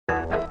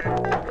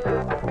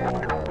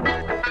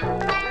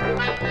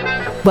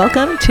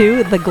Welcome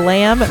to the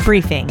Glam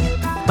Briefing.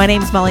 My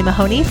name is Molly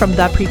Mahoney from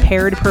The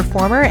Prepared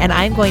Performer, and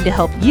I'm going to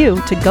help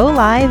you to go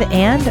live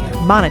and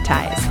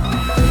monetize.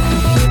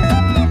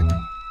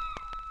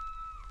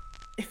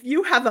 If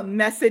you have a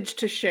message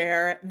to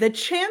share, the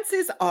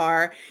chances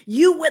are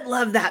you would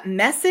love that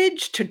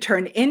message to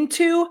turn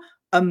into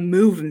a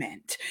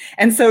movement.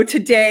 And so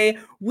today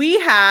we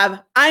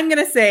have, I'm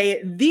going to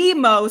say, the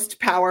most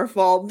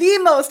powerful, the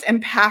most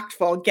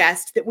impactful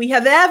guest that we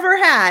have ever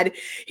had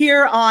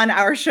here on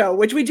our show,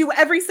 which we do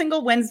every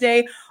single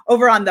Wednesday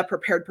over on the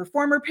Prepared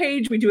Performer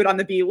page. We do it on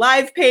the Be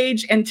Live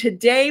page. And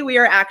today we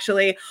are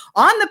actually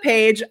on the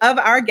page of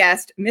our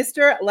guest,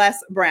 Mr.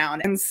 Les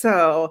Brown. And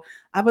so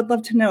I would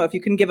love to know if you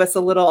can give us a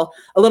little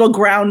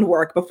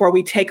groundwork before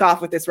we take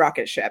off with this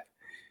rocket ship.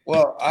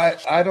 Well,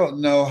 I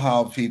don't know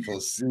how people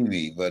see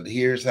me, but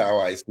here's how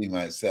I see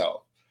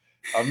myself.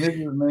 I'm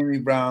Mrs. Mamie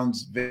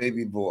Brown's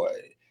baby boy,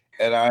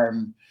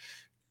 and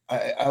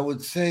I would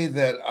say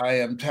that I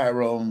am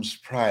Tyrone's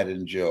pride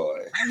and joy.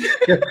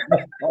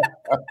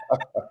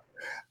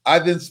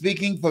 I've been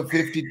speaking for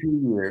 52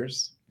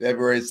 years.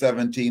 February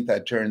 17th, I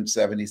turned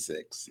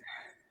 76.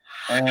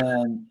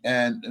 And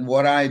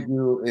what I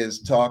do is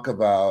talk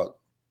about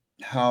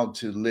how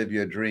to live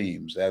your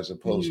dreams as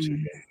opposed to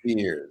your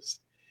fears.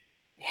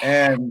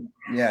 And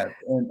yeah,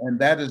 and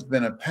that has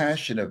been a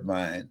passion of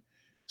mine,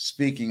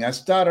 speaking. I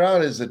started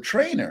out as a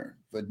trainer,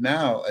 but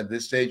now at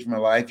this stage of my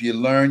life, you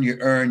learn, you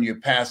earn, you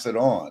pass it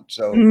on.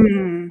 So I've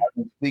been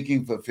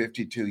speaking for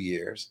 52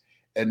 years.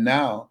 And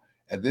now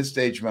at this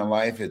stage of my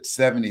life, at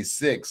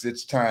 76,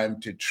 it's time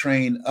to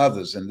train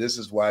others. And this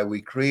is why we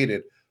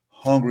created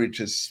Hungry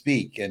to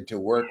Speak and to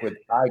work with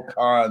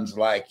icons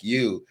like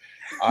you.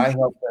 I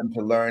help them to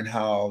learn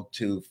how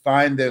to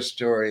find their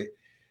story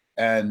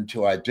and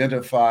to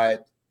identify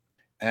it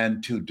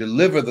and to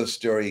deliver the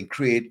story and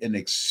create an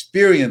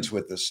experience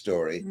with the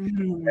story.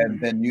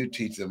 And then you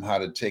teach them how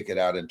to take it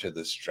out into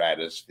the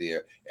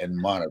stratosphere and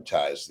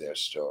monetize their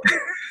story.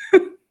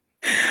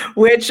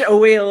 Which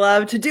we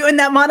love to do. And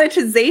that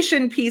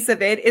monetization piece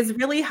of it is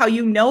really how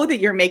you know that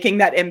you're making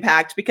that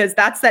impact, because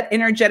that's that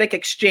energetic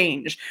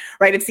exchange,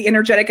 right? It's the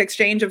energetic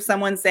exchange of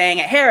someone saying,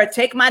 here,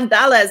 take my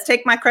dollars,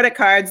 take my credit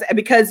cards,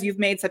 because you've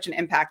made such an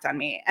impact on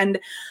me. And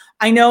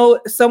I know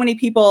so many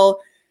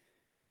people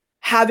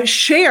have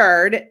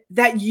shared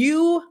that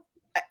you,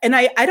 and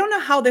I don't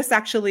know how this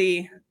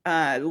actually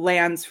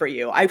lands for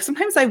you.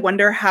 Sometimes I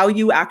wonder how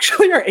you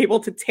actually are able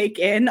to take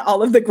in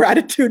all of the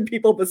gratitude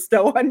people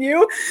bestow on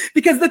you,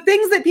 because the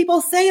things that people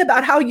say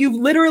about how you've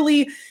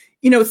literally,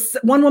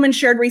 one woman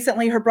shared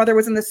recently her brother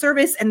was in the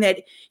service and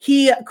that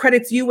he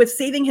credits you with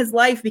saving his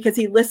life because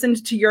he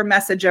listened to your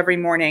message every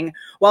morning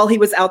while he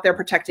was out there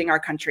protecting our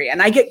country.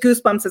 And I get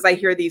goosebumps as I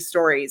hear these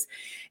stories.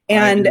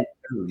 And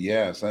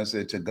yes, I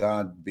say to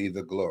God be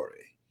the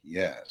glory.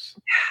 Yes.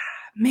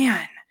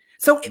 Man.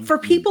 So for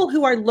people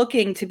who are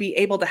looking to be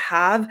able to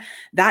have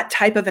that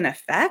type of an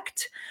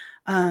effect,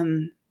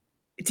 do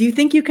you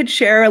think you could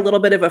share a little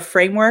bit of a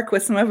framework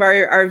with some of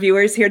our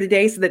viewers here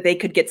today so that they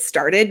could get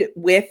started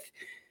with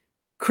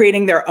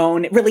creating their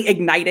own, really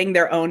igniting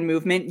their own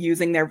movement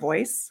using their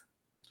voice?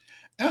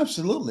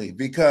 Absolutely,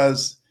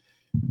 because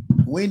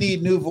we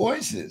need new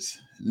voices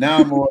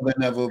now more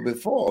than ever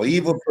before.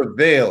 Evil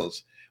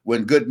prevails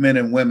when good men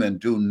and women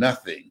do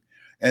nothing.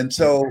 And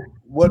so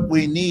what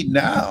we need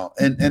now,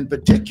 and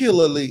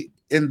particularly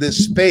in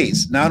this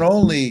space, not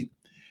only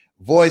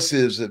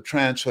voices of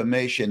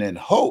transformation and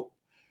hope,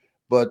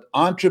 but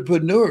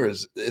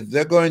entrepreneurs, if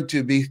they're going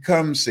to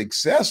become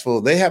successful,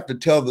 they have to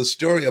tell the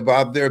story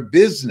about their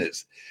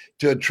business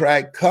to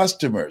attract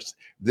customers.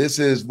 This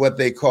is what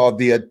they call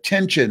the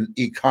attention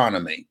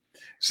economy.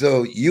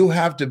 So you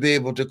have to be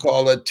able to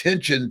call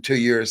attention to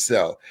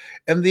yourself.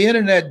 And the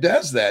internet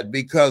does that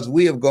because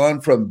we have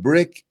gone from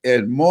brick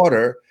and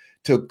mortar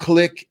to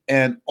click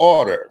and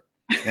order.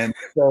 And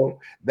so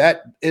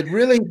that it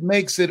really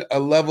makes it a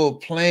level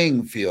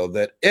playing field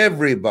that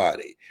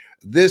everybody,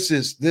 this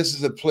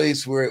is a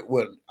place where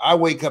when I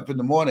wake up in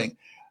the morning,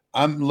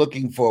 I'm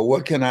looking for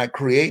what can I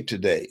create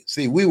today?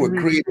 See, we were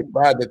created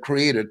by the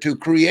creator to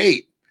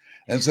create.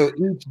 And so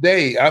each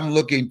day I'm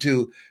looking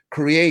to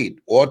create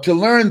or to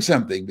learn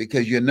something,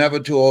 because you're never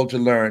too old to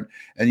learn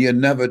and you're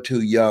never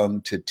too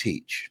young to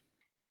teach.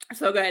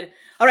 So good.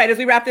 All right, as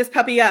we wrap this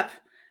puppy up,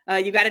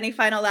 you got any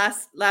final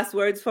last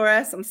words for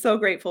us? I'm so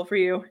grateful for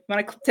you. You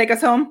want to take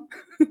us home?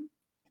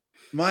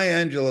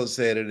 Maya Angelou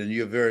said it, and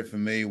you're very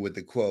familiar with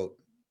the quote,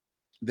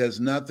 there's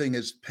nothing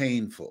as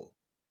painful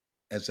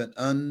as an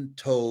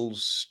untold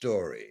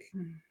story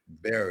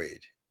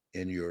buried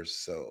in your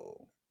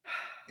soul.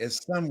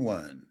 It's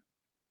someone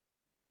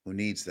who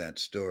needs that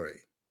story.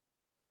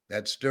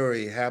 That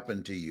story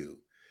happened to you,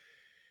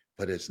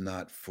 but it's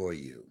not for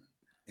you.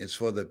 It's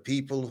for the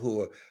people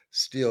who are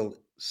still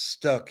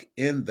stuck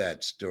in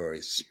that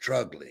story,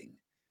 struggling,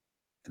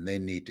 and they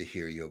need to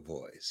hear your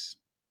voice.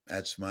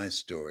 That's my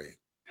story,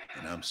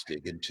 and I'm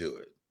sticking to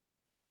it.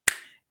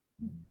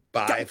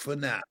 Bye for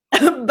now.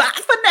 Bye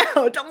for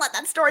now. Don't let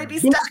that story be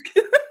stuck.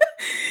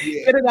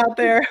 Get it out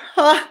there.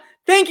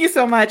 Thank you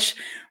so much.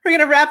 We're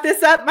going to wrap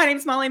this up. My name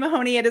is Molly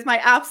Mahoney. It is my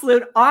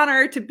absolute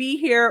honor to be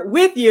here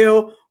with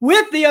you,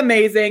 with the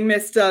amazing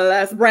Mr.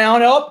 Les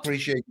Brown. Oh,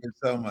 Appreciate you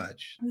so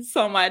much.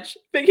 So much.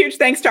 Big, huge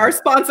thanks to our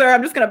sponsor.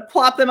 I'm just going to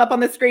plop them up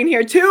on the screen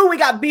here too. We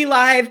got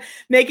BeLive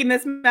making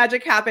this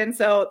magic happen.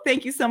 So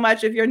thank you so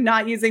much. If you're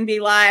not using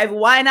BeLive,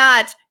 why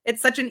not?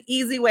 It's such an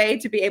easy way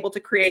to be able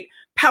to create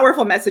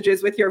powerful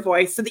messages with your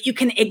voice so that you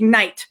can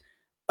ignite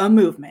a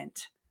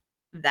movement.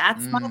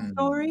 That's my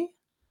story.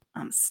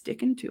 I'm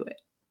sticking to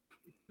it.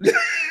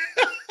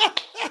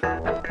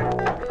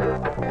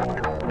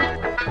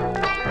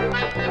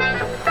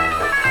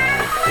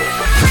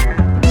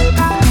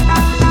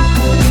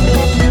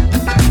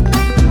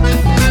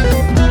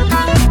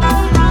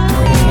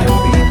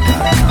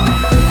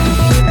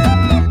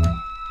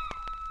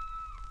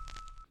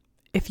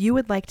 If you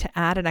would like to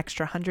add an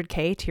extra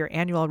 $100K to your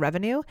annual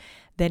revenue,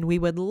 then we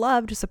would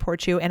love to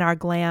support you in our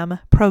GLAM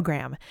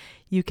program.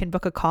 You can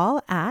book a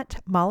call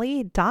at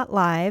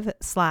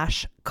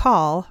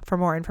molly.live/call for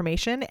more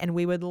information, and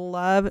we would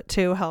love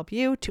to help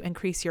you to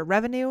increase your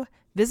revenue,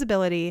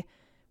 visibility,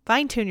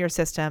 fine-tune your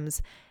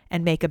systems,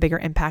 and make a bigger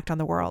impact on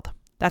the world.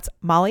 That's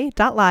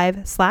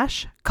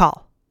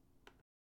molly.live/call.